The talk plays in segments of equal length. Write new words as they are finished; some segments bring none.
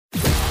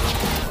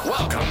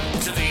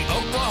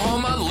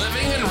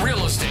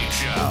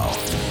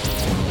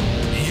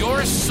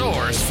your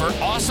source for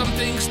awesome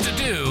things to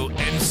do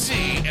and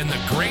see in the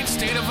great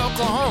state of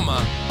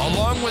Oklahoma,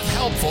 along with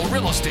helpful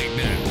real estate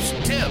news,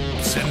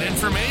 tips, and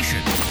information.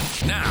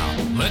 Now,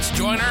 let's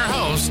join our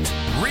host,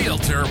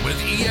 Realtor with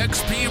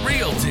eXp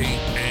Realty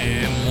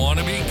and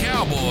wannabe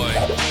cowboy,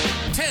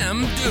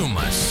 Tim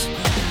Dumas.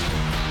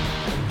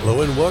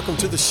 Hello and welcome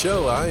to the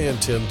show. I am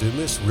Tim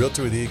Dumas,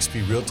 Realtor with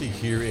eXp Realty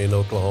here in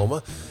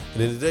Oklahoma.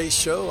 And in today's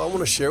show, I want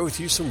to share with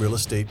you some real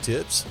estate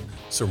tips,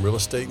 some real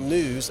estate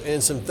news,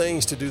 and some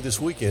things to do this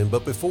weekend.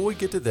 But before we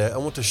get to that, I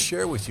want to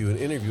share with you an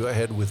interview I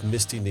had with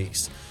Misty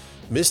Nease.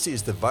 Misty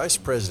is the Vice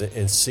President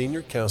and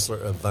Senior Counselor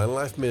of Vine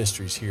Life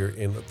Ministries here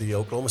in the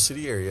Oklahoma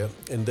City area,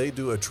 and they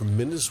do a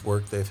tremendous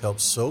work. They've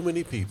helped so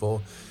many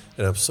people,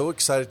 and I'm so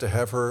excited to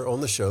have her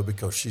on the show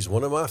because she's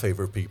one of my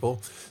favorite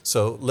people.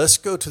 So let's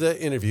go to that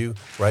interview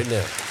right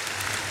now.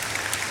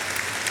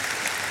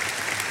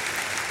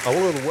 I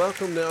want to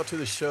welcome now to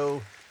the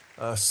show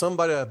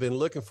somebody I've been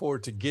looking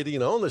forward to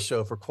getting on the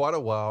show for quite a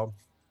while,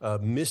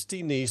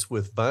 Misty Nease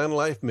with Vine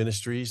Life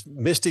Ministries.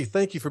 Misty,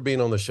 thank you for being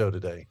on the show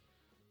today.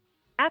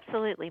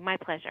 Absolutely. My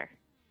pleasure.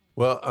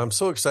 Well, I'm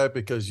so excited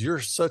because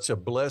you're such a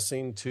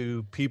blessing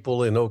to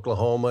people in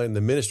Oklahoma, and the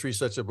ministry is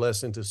such a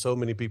blessing to so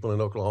many people in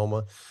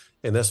Oklahoma.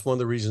 And that's one of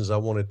the reasons I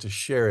wanted to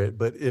share it.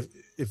 But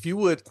if you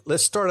would,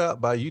 let's start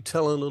out by you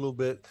telling a little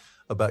bit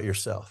about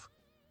yourself.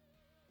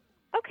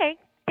 Okay.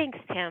 Thanks,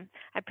 Tim.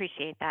 I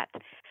appreciate that.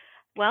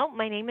 Well,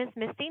 my name is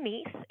Misty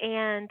Nease,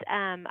 and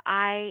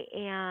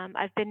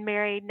I've been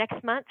married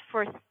next month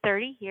for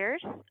 30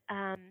 years.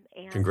 And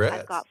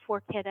Congrats. I've got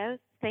 4 kiddos.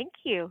 Thank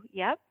you.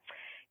 Yep.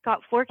 Got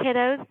 4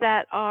 kiddos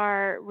that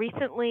are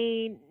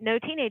recently no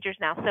teenagers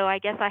now. So I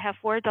guess I have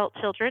 4 adult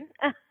children,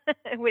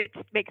 which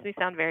makes me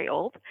sound very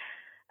old.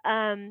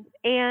 And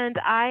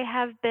I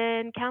have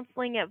been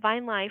counseling at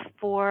Vine Life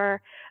for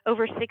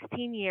over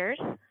 16 years,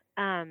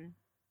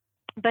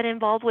 but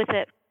involved with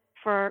it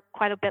for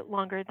quite a bit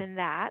longer than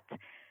that,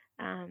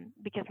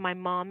 because my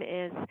mom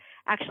is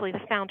actually the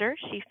founder.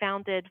 She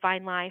founded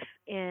Vine Life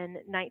in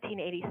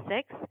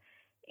 1986.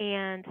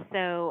 And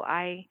so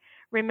I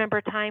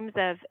remember times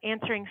of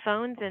answering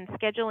phones and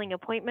scheduling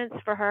appointments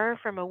for her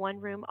from a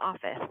one-room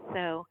office.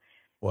 So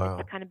Wow.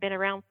 It's kind of been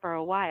around for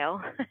a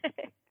while.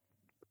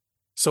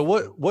 So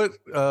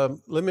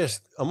let me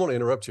ask, I'm going to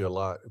interrupt you a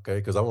lot, okay?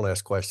 Because I want to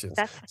ask questions.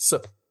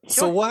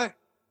 So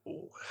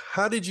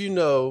how did you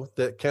know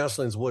that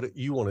counseling is what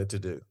you wanted to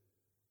do?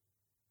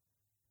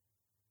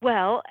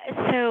 Well,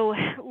 so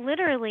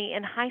literally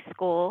in high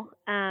school,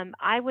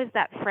 I was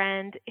that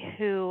friend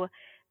who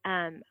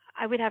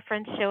I would have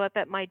friends show up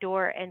at my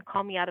door and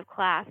call me out of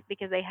class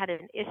because they had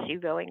an issue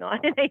going on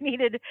and they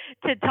needed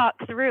to talk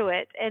through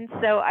it. And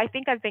so I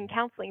think I've been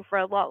counseling for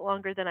a lot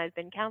longer than I've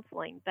been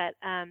counseling. But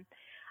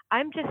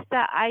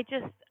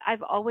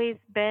I've always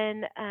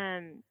been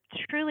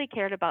truly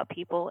cared about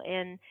people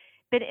and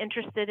been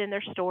interested in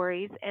their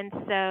stories. And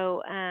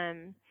so,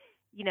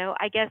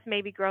 I guess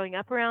maybe growing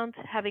up around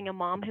having a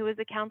mom who was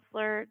a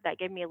counselor, that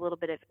gave me a little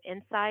bit of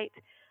insight.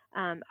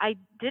 I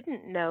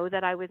didn't know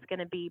that I was going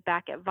to be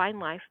back at Vine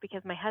Life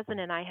because my husband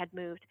and I had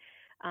moved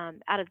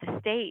out of the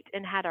state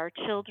and had our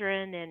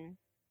children. And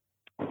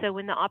so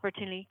when the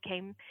opportunity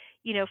came,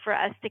 for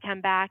us to come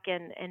back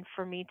and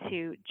for me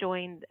to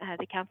join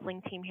the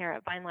counseling team here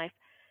at Vine Life,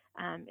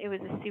 it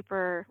was a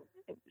super,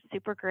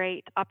 super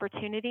great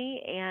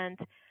opportunity. And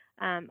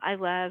I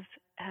love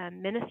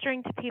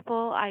ministering to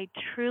people. I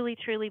truly,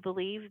 truly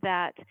believe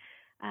that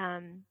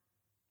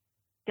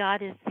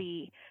God is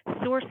the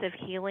source of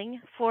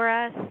healing for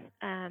us.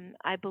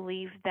 I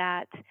believe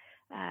that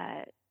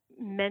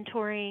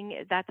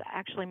mentoring, that's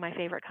actually my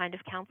favorite kind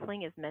of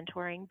counseling, is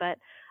mentoring, but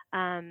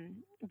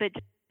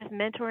just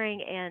mentoring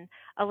and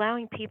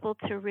allowing people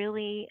to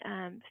really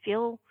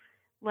feel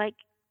like,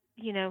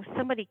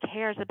 somebody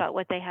cares about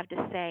what they have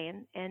to say.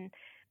 And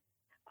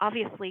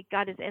obviously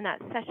God is in that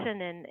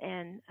session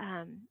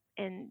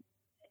and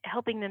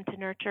helping them to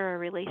nurture a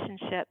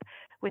relationship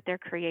with their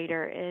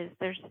creator.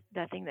 There's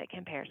nothing that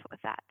compares with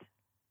that.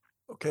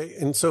 Okay.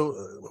 And so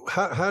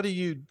how do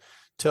you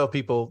tell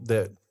people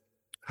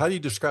how do you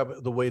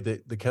describe the way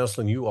that the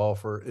counseling you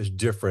offer is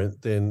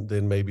different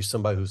than maybe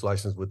somebody who's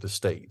licensed with the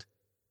state?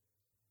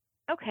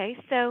 Okay,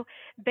 so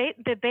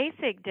the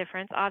basic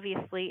difference,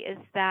 obviously, is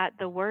that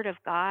the Word of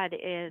God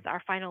is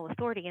our final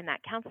authority in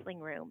that counseling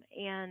room.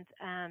 And,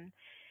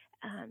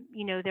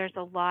 there's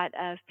a lot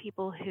of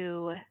people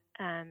who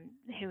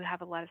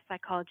have a lot of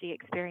psychology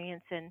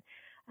experience and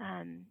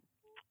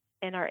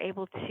are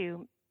able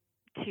to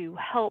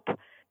help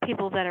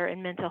people that are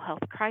in mental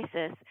health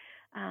crisis.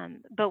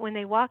 But when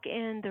they walk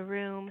in the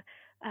room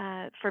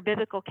for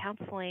biblical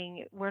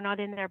counseling, we're not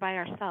in there by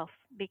ourselves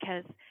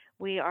because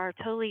we are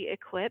totally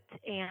equipped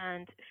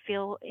and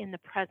feel in the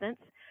presence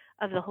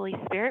of the Holy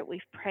Spirit. We've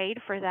prayed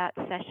for that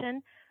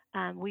session.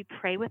 We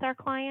pray with our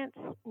clients.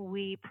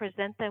 We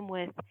present them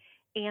with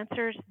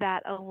answers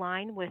that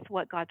align with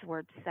what God's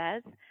Word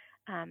says.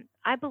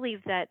 I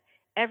believe that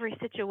every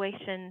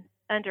situation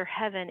under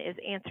heaven is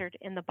answered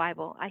in the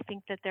Bible. I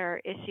think that there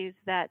are issues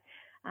that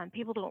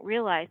people don't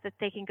realize that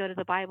they can go to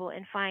the Bible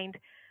and find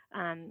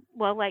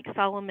Well, like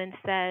Solomon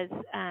says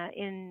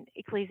in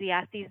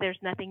Ecclesiastes, there's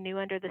nothing new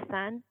under the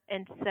sun.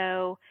 And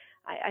so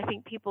I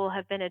think people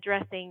have been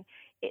addressing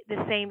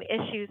the same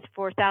issues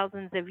for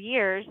thousands of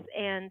years.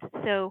 And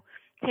so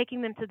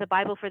taking them to the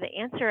Bible for the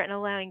answer and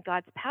allowing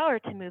God's power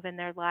to move in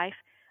their life,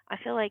 I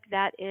feel like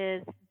that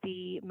is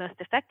the most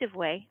effective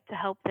way to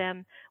help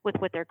them with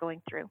what they're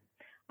going through.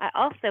 I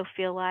also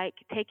feel like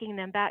taking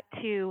them back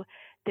to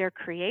their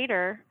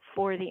creator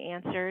for the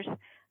answers.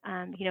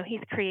 He's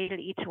created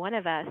each one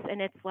of us.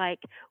 And it's like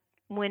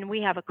when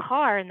we have a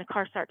car and the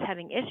car starts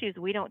having issues,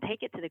 we don't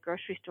take it to the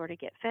grocery store to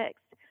get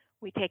fixed.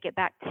 We take it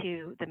back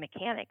to the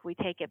mechanic. We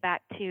take it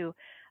back to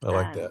I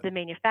like that. the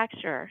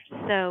manufacturer.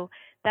 So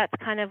that's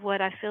kind of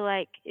what I feel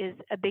like is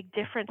a big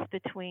difference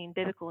between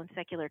biblical and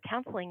secular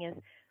counseling is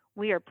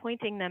we are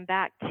pointing them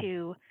back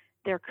to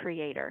their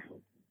creator.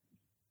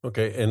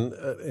 Okay, and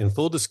in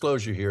full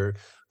disclosure here,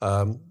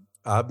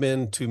 I've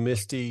been to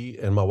Misty,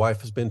 and my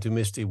wife has been to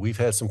Misty. We've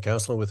had some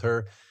counseling with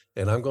her,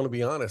 and I'm going to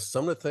be honest.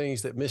 Some of the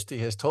things that Misty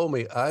has told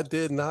me, I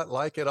did not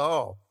like at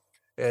all,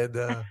 and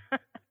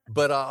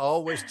but I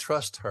always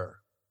trust her,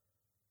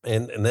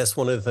 and that's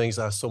one of the things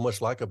I so much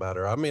like about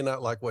her. I may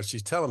not like what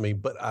she's telling me,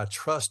 but I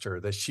trust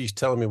her that she's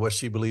telling me what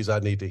she believes I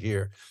need to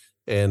hear,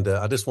 and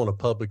I just want to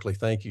publicly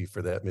thank you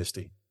for that,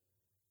 Misty.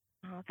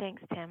 Oh,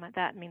 thanks, Tim.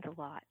 That means a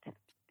lot.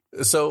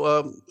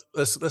 So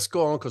let's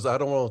go on because I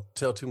don't want to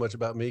tell too much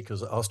about me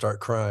because I'll start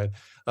crying.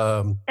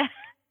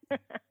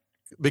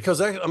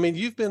 Because I mean,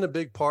 you've been a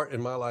big part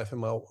in my life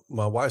and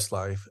my wife's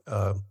life.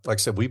 Like I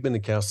said, we've been to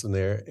counseling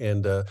there,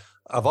 and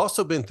I've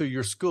also been through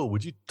your school.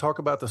 Would you talk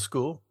about the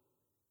school?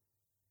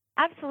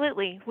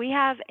 Absolutely. We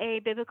have a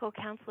biblical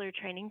counselor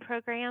training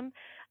program.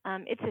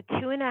 It's a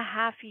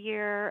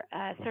 2.5-year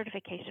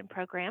certification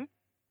program.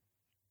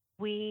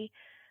 We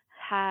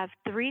have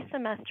 3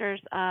 semesters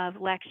of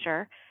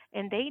lecture,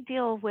 and they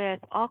deal with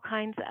all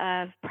kinds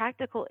of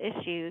practical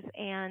issues,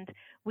 and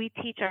we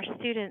teach our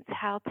students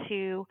how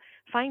to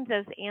find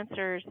those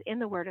answers in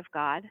the Word of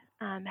God,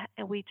 and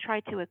we try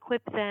to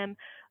equip them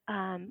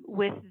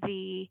with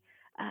the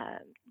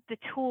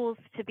tools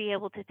to be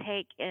able to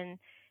take and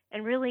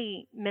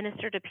really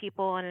minister to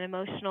people on an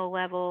emotional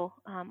level,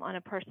 on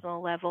a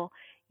personal level,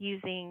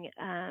 using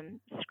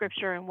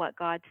Scripture and what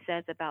God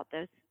says about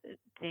those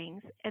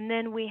things. And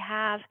then we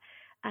have,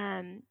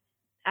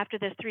 after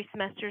those 3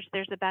 semesters,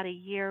 there's about a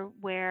year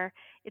where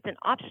it's an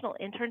optional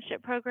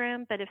internship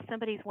program, but if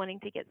somebody's wanting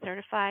to get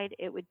certified,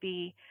 it would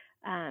be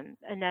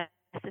a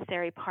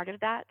necessary part of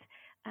that.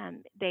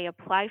 They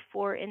apply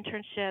for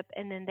internship,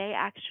 and then they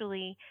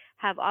actually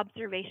have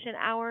observation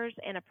hours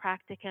and a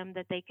practicum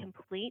that they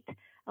complete,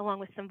 along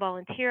with some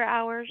volunteer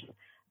hours,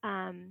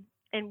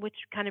 and which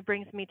kind of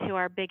brings me to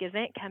our big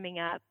event coming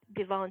up.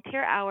 The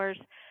volunteer hours,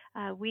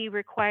 we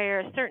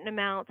require a certain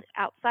amount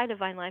outside of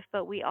Vine Life,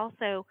 but we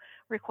also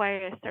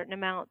require a certain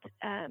amount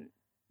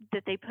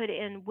that they put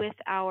in with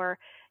our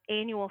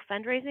annual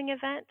fundraising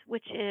event,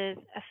 which is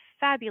a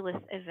fabulous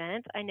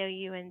event. I know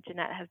you and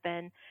Jeanette have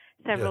been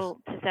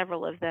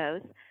several of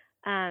those.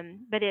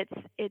 But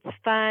it's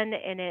fun,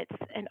 and it's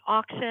an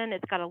auction.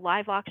 It's got a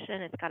live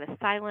auction. It's got a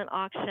silent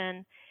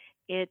auction.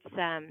 It's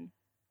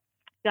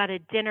got a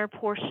dinner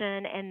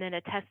portion and then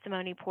a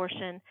testimony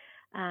portion.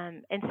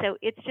 And so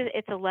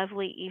it's a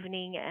lovely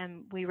evening,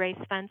 and we raise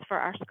funds for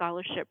our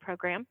scholarship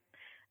program.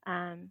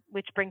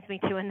 Which brings me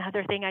to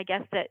another thing, I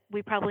guess, that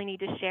we probably need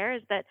to share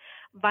is that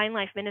Vine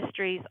Life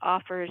Ministries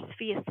offers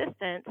fee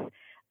assistance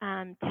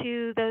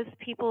to those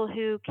people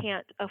who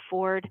can't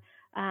afford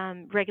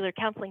regular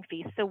counseling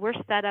fees. So we're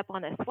set up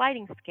on a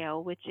sliding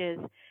scale, which is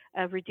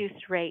a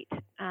reduced rate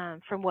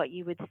from what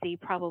you would see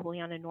probably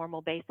on a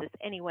normal basis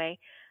anyway.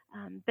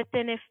 But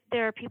then if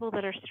there are people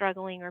that are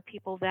struggling or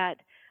people that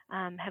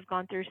have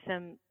gone through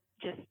some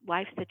just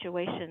life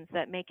situations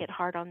that make it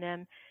hard on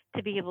them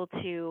to be able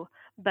to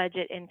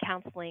budget in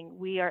counseling,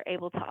 we are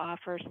able to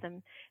offer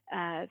some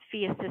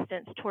fee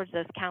assistance towards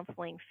those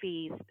counseling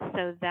fees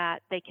so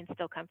that they can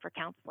still come for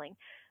counseling.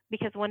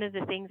 Because one of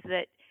the things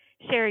that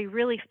Sherry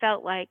really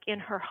felt like in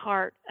her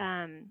heart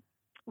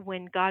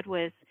when God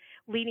was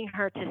leading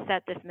her to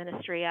set this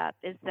ministry up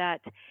is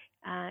that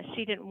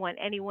she didn't want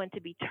anyone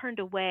to be turned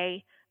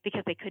away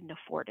because they couldn't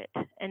afford it.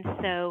 And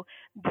so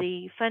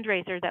the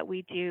fundraiser that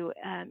we do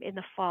in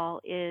the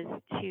fall is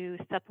to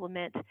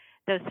supplement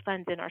those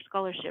funds in our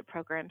scholarship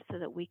program so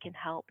that we can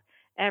help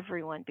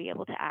everyone be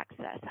able to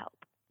access help.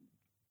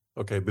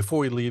 Okay, before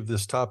we leave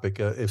this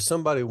topic, if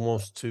somebody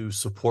wants to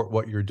support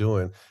what you're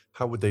doing,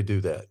 how would they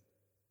do that?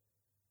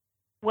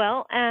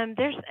 Well,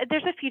 there's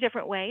a few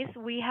different ways.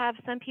 We have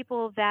some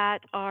people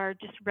that are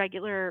just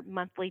regular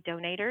monthly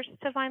donators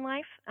to Vine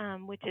Life,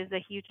 which is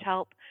a huge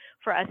help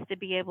for us to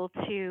be able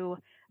to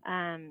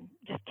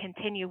just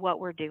continue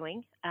what we're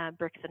doing,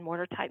 bricks and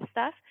mortar type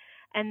stuff.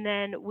 And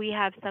then we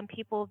have some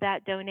people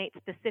that donate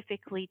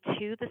specifically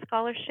to the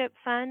scholarship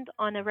fund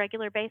on a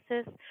regular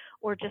basis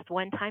or just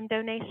one-time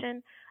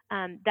donation.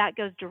 That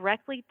goes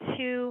directly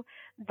to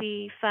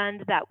the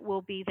fund that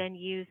will be then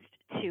used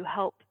to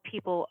help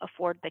people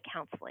afford the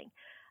counseling.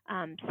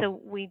 So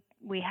we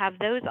have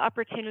those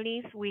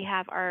opportunities. We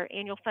have our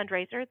annual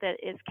fundraiser that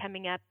is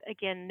coming up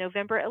again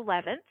November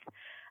 11th.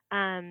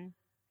 Um,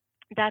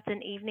 that's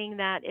an evening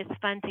that is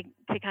fun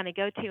to kind of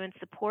go to and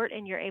support,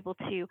 and you're able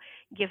to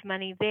give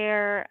money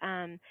there.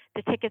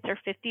 The tickets are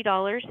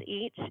 $50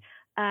 each,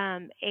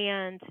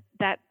 and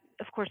that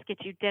of course gets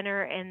you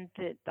dinner and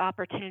the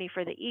opportunity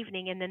for the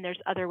evening. And then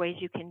there's other ways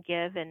you can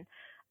give, and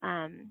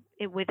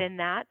within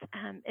that,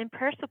 and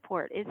prayer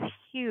support is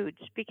huge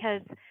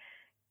because,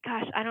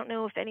 gosh, I don't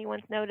know if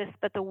anyone's noticed,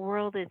 but the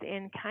world is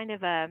in kind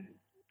of a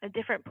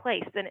different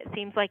place than it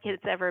seems like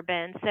it's ever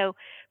been. So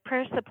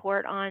prayer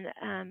support on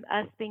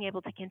us being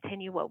able to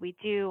continue what we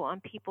do,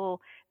 on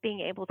people being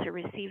able to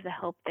receive the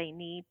help they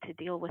need to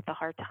deal with the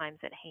hard times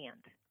at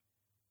hand.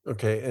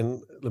 Okay,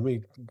 and let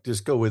me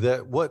just go with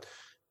that. What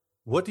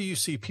do you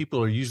see people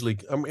are usually,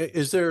 I mean,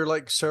 is there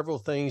like several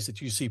things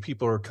that you see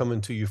people are coming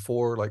to you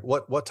for? Like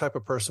what type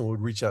of person would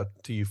reach out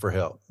to you for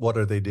help? What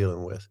are they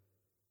dealing with?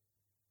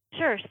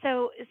 Sure.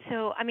 So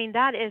I mean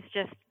that is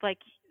just like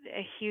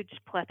a huge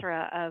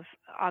plethora of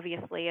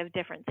obviously of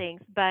different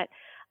things, but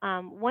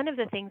one of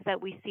the things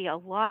that we see a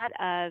lot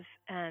of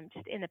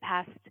just in the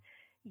past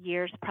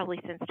years, probably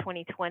since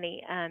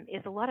 2020,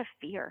 is a lot of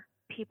fear.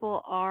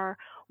 People are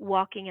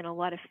walking in a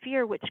lot of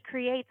fear, which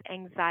creates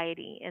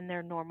anxiety in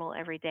their normal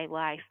everyday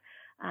life.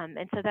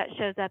 And so that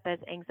shows up as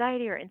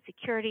anxiety or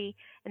insecurity,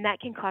 and that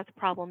can cause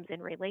problems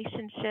in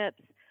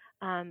relationships.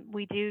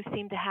 We do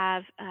seem to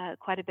have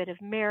quite a bit of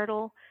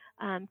marital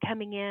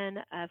coming in,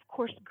 of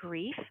course,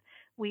 grief.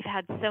 We've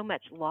had so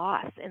much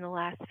loss in the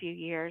last few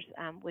years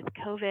with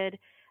COVID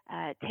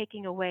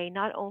taking away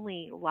not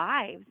only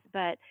lives,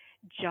 but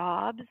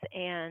jobs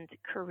and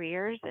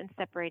careers and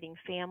separating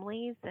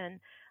families. And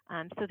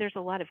so there's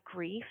a lot of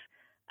grief.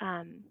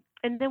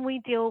 And then we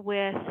deal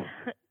with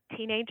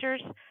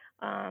teenagers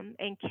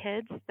and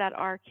kids that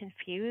are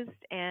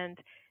confused and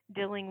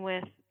dealing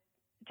with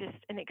just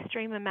an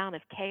extreme amount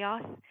of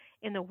chaos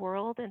in the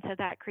world, and so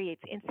that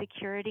creates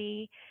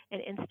insecurity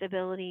and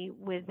instability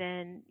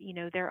within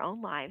their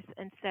own lives.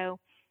 And so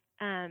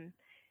um,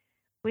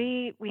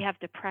 we have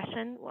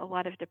depression, a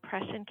lot of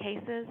depression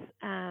cases.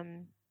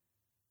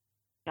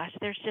 Gosh,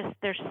 there's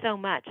so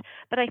much,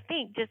 but I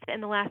think just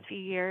in the last few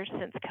years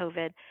since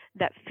COVID,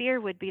 that fear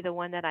would be the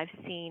one that I've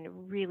seen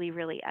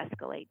really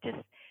escalate. Just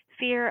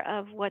fear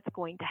of what's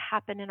going to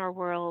happen in our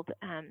world.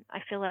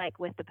 I feel like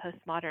with the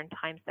postmodern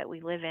times that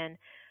we live in,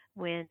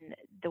 when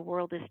the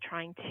world is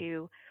trying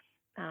to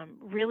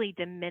really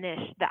diminish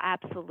the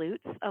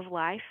absolutes of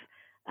life,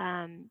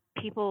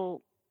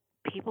 people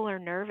are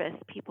nervous.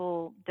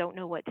 People don't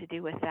know what to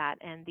do with that,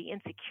 and the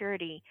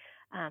insecurity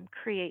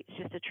creates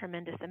just a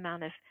tremendous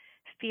amount of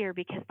fear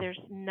because there's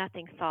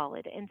nothing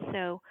solid. And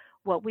so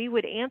what we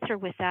would answer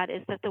with that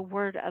is that the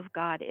word of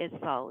God is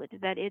solid,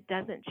 that it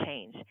doesn't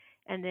change,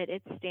 and that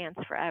it stands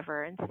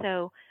forever. And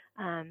so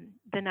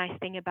the nice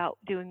thing about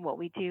doing what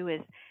we do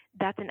is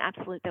that's an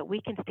absolute that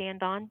we can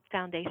stand on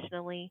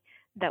foundationally,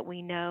 that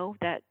we know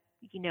that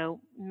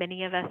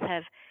many of us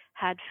have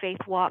had faith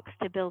walks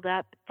to build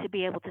up to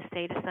be able to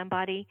say to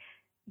somebody,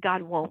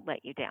 God won't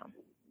let you down.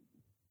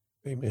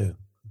 Amen.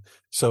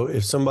 So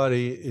if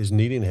somebody is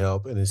needing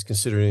help and is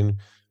considering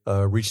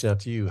reaching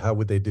out to you, how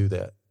would they do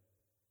that?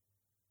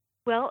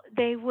 Well,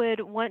 they would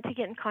want to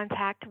get in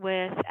contact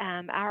with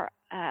our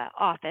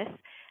office.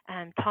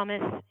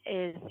 Thomas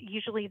is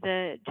usually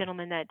the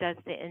gentleman that does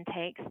the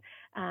intakes,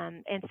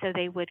 and so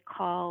they would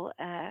call.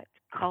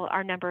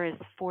 Our number is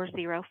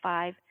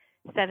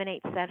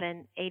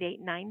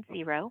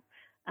 405-787-8890.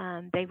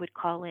 They would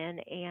call in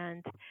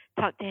and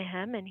talk to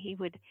him, and he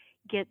would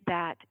get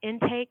that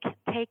intake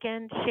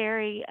taken.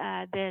 Sherry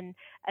then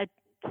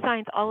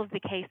signs all of the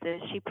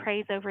cases. She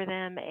prays over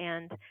them,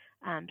 and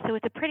so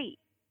it's a pretty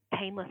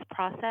painless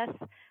process.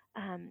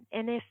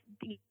 And if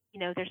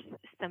there's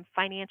some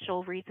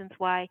financial reasons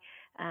why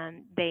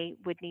they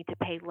would need to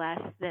pay less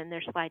than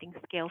their sliding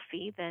scale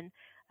fee, then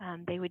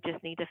they would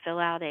just need to fill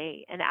out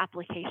an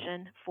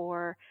application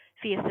for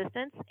fee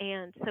assistance.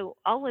 And so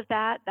all of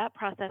that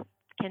process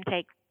can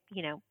take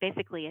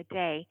basically a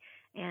day,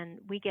 and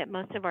we get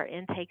most of our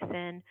intakes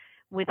in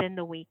within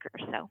the week or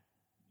so.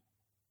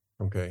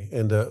 Okay.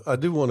 And I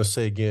do want to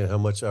say again how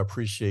much I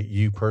appreciate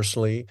you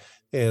personally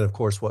and, of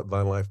course, what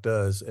Vine Life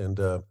does. And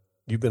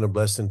you've been a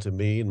blessing to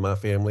me and my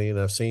family, and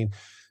I've seen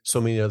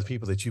so many other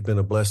people that you've been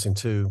a blessing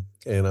to.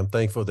 And I'm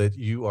thankful that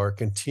you are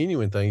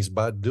continuing things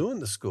by doing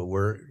the school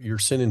where you're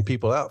sending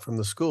people out from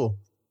the school.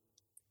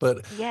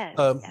 But Yes.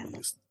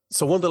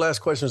 So one of the last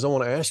questions I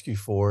want to ask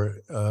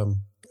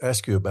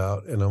you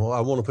about, and I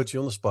want to put you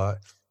on the spot.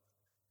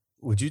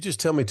 Would you just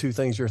tell me two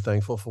things you're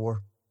thankful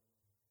for?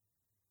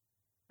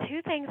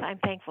 Two things I'm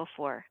thankful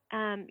for.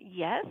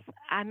 Yes,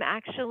 I'm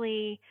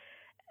actually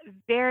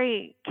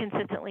very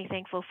consistently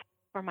thankful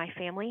for my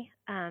family.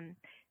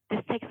 This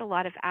takes a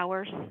lot of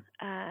hours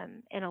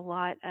and a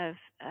lot of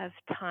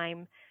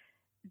time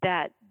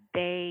that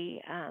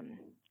they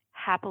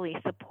happily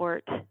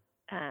support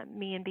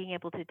me in being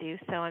able to do.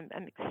 So I'm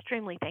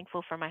extremely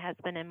thankful for my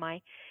husband and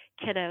my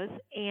kiddos.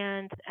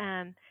 And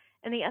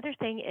And the other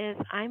thing is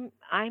I'm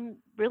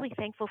really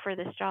thankful for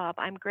this job.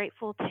 I'm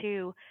grateful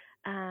to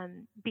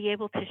be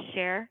able to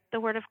share the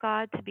Word of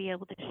God, to be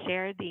able to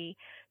share the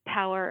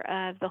power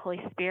of the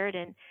Holy Spirit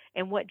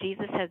and what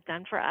Jesus has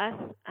done for us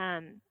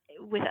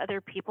with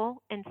other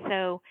people. And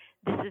so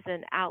this is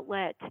an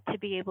outlet to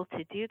be able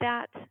to do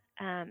that.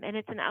 And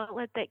it's an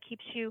outlet that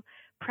keeps you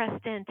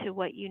pressed into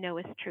what you know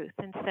is truth.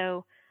 And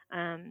so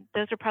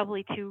those are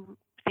probably two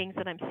things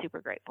that I'm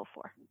super grateful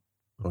for.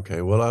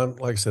 Okay. Well,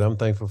 like I said, I'm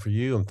thankful for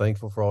you. I'm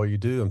thankful for all you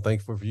do. I'm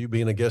thankful for you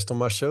being a guest on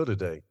my show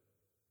today.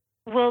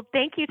 Well,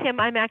 thank you, Tim.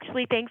 I'm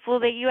actually thankful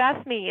that you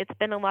asked me. It's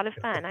been a lot of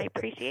fun. I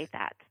appreciate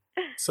that.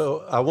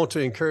 So I want to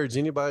encourage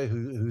anybody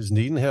who's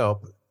needing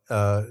help,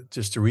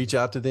 just to reach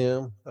out to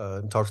them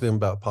and talk to them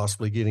about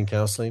possibly getting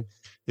counseling.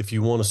 If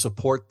you want to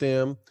support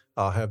them,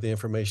 I'll have the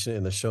information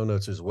in the show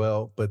notes as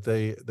well. But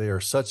they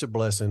are such a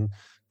blessing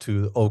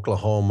to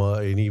Oklahoma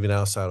and even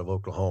outside of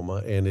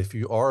Oklahoma. And if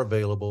you are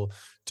available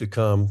to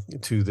come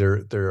to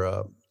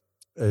their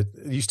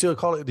you still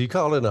call it, do you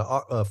call it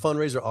a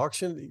fundraiser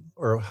auction,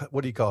 or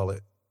what do you call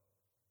it?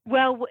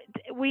 Well,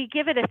 we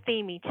give it a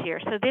theme each year.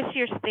 So this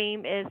year's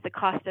theme is the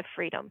cost of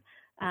freedom.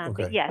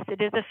 Okay. But yes,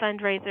 it is a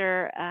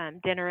fundraiser,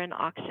 dinner and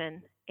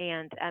auction.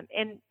 And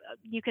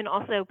you can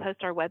also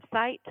post our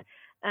website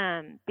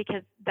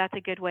because that's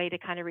a good way to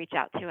kind of reach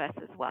out to us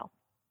as well.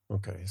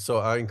 Okay. So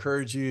I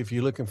encourage you, if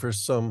you're looking for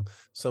some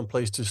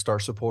place to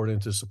start supporting,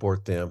 to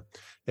support them.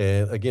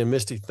 And again,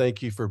 Misty,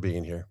 thank you for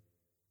being here.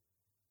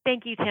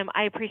 Thank you, Tim.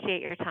 I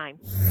appreciate your time.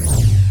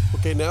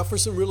 Okay, now for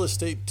some real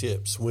estate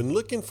tips. When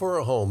looking for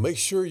a home, make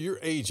sure your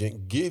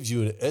agent gives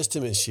you an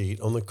estimate sheet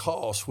on the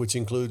cost, which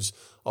includes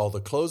all the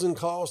closing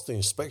costs, the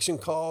inspection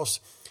costs,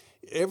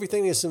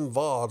 everything that's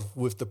involved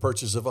with the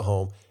purchase of a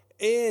home,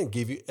 and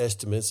give you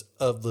estimates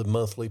of the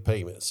monthly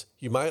payments.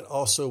 You might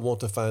also want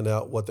to find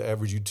out what the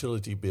average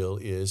utility bill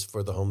is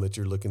for the home that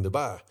you're looking to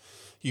buy.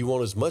 You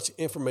want as much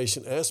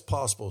information as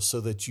possible so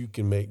that you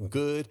can make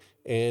good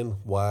and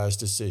wise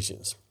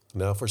decisions.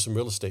 Now for some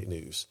real estate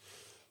news.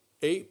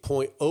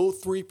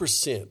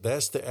 8.03%.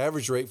 That's the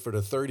average rate for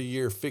the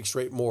 30-year fixed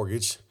rate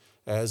mortgage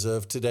as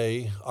of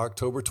today,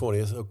 October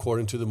 20th,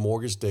 according to the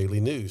Mortgage Daily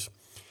News.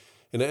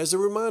 And as a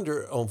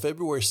reminder, on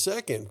February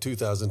 2nd,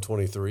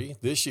 2023,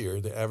 this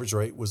year, the average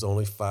rate was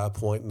only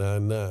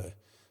 5.99.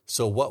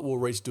 So what will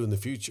rates do in the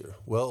future?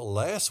 Well,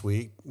 last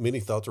week, many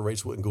thought the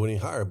rates wouldn't go any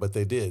higher, but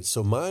they did.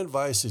 So my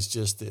advice is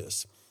just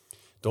this.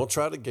 Don't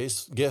try to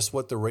guess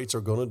what the rates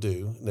are going to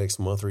do next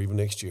month or even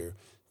next year.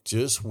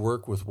 Just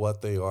work with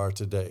what they are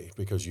today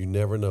because you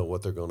never know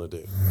what they're going to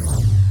do.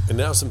 And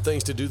now some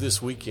things to do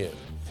this weekend.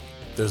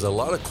 There's a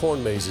lot of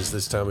corn mazes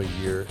this time of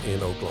year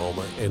in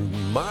Oklahoma, and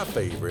my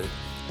favorite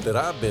that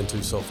I've been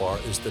to so far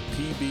is the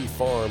PB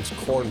Farms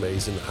Corn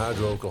Maze in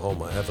Hydro,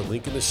 Oklahoma. I have a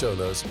link in the show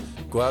notes.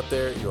 Go out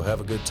there, you'll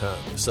have a good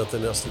time.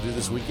 Something else to do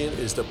this weekend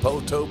is the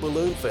Poto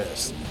Balloon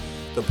Fest.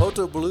 The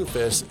Poto Balloon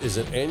Fest is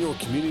an annual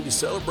community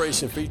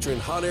celebration featuring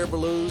hot air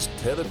balloons,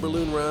 tethered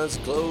balloon rides,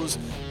 glows,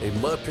 a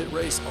mud pit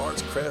race,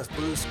 arts, craft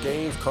booths,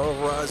 games,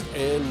 carnival rides,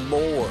 and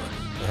more.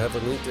 I have a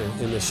link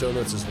in the show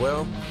notes as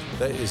well.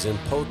 That is in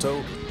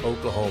Poto,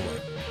 Oklahoma.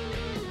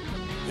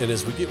 And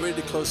as we get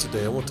ready to close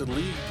today, I want to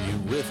leave you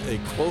with a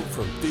quote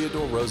from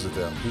Theodore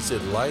Roosevelt. He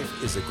said,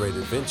 "Life is a great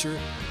adventure.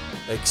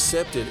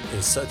 Accept it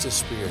in such a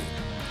spirit."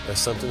 That's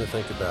something to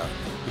think about.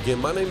 Again,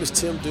 my name is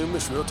Tim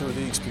Dumas, Realtor with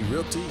eXp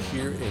Realty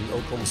here in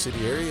Oklahoma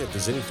City area. If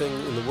there's anything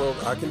in the world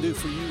I can do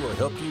for you or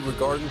help you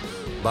regarding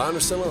buying or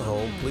selling a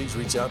home, please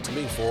reach out to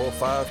me,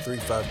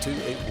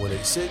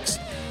 405-352-8186.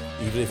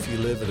 Even if you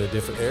live in a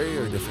different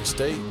area or a different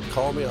state,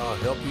 call me. I'll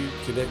help you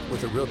connect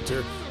with a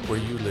realtor where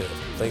you live.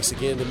 Thanks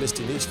again to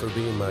Misty Nease for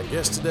being my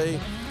guest today.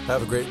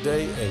 Have a great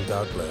day and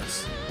God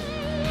bless.